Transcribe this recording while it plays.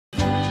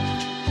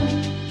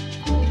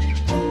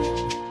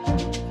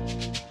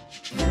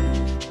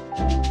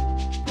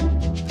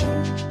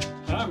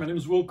name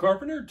is Will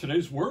Carpenter.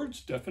 Today's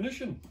words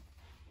definition.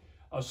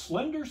 A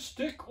slender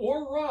stick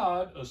or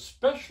rod,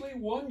 especially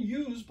one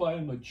used by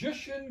a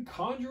magician,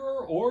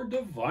 conjurer, or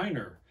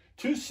diviner.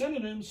 Two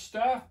synonyms,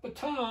 staff,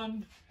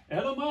 baton.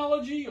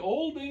 Etymology,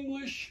 Old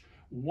English,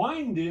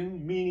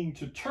 wind-in, meaning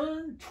to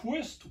turn,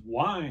 twist,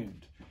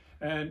 wind.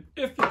 And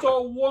if it's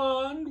a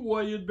wand,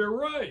 well, you'd be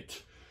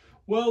right.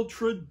 Well,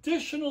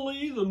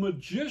 traditionally, the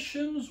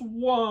magician's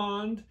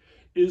wand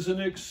is an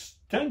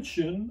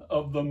extension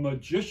of the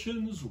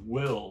magician's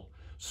will.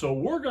 So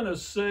we're going to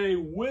say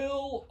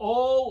will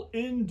all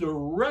in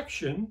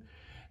direction,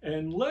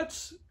 and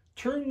let's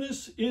turn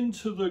this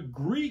into the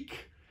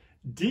Greek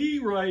D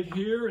right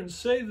here and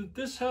say that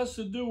this has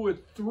to do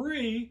with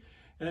 3,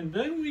 and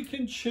then we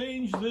can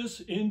change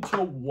this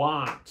into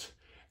want.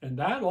 And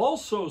that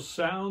also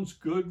sounds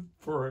good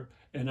for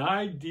an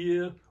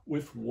idea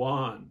with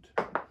wand.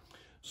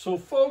 So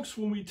folks,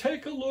 when we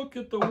take a look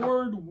at the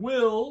word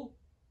will,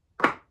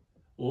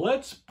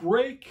 let's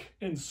break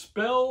and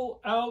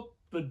spell out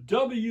the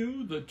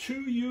W, the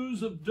 2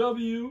 U's of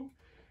W,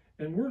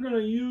 and we're going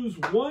to use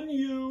one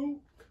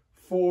U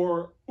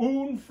for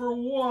un for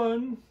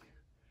one,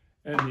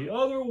 and the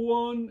other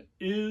one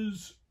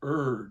is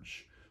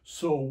urge.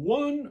 So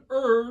one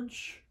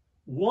urge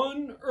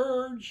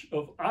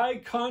of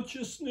I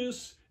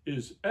consciousness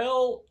is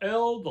LL,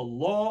 the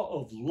law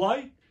of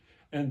light,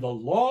 and the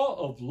law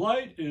of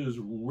light is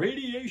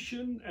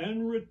radiation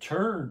and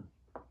return.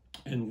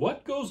 And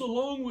what goes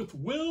along with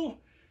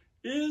will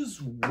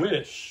is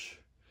wish.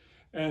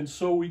 And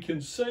so we can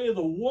say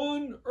the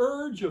one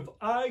urge of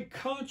I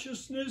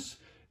consciousness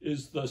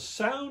is the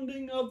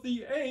sounding of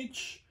the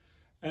H,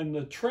 and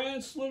the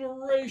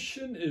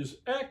transliteration is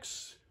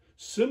X,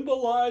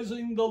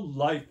 symbolizing the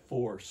life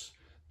force,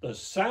 the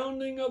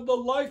sounding of the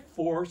life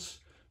force.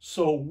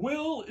 So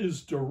will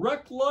is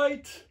direct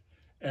light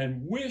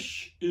and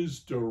wish is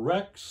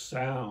direct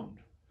sound.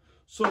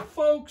 So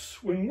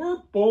folks, when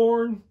we're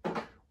born,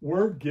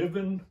 we're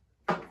given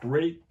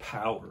great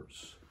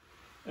powers.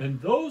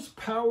 And those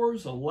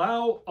powers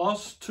allow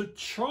us to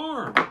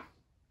charm.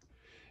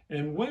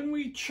 And when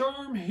we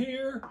charm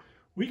here,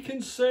 we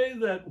can say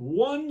that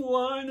one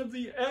line of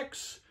the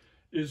X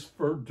is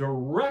for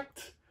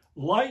direct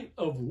light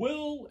of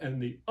will, and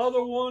the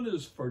other one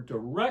is for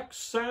direct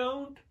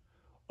sound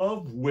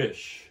of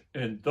wish.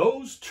 And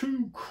those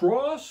two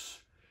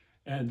cross,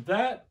 and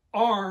that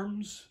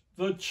arms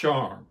the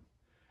charm.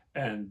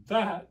 And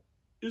that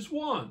is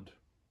wand.